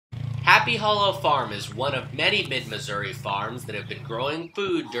Happy Hollow Farm is one of many mid-Missouri farms that have been growing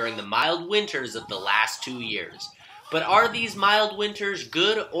food during the mild winters of the last 2 years. But are these mild winters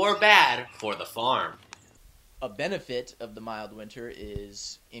good or bad for the farm? A benefit of the mild winter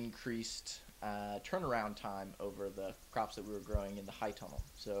is increased turnaround time over the crops that we were growing in the high tunnel.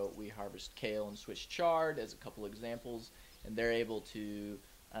 So we harvest kale and Swiss chard as a couple examples, and they're able to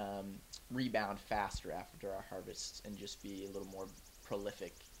rebound faster after our harvests and just be a little more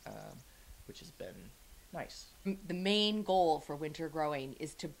prolific, which has been nice. The main goal for winter growing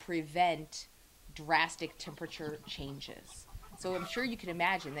is to prevent drastic temperature changes. So I'm sure you can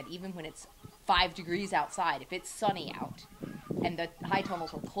imagine that even when it's 5 degrees outside, if it's sunny out and the high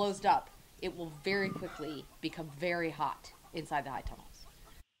tunnels are closed up, it will very quickly become very hot inside the high tunnels.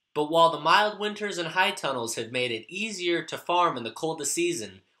 But while the mild winters and high tunnels have made it easier to farm in the coldest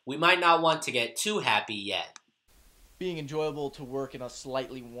season, we might not want to get too happy yet. Being enjoyable to work in a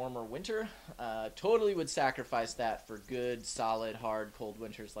slightly warmer winter, totally would sacrifice that for good, solid, hard, cold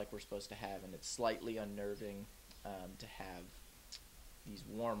winters like we're supposed to have, and it's slightly unnerving to have these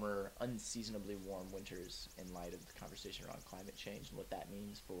warmer, unseasonably warm winters in light of the conversation around climate change and what that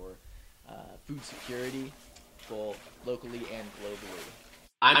means for food security, both locally and globally.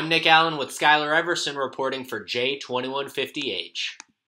 I'm Nick Allen with Skylar Everson reporting for J2150H.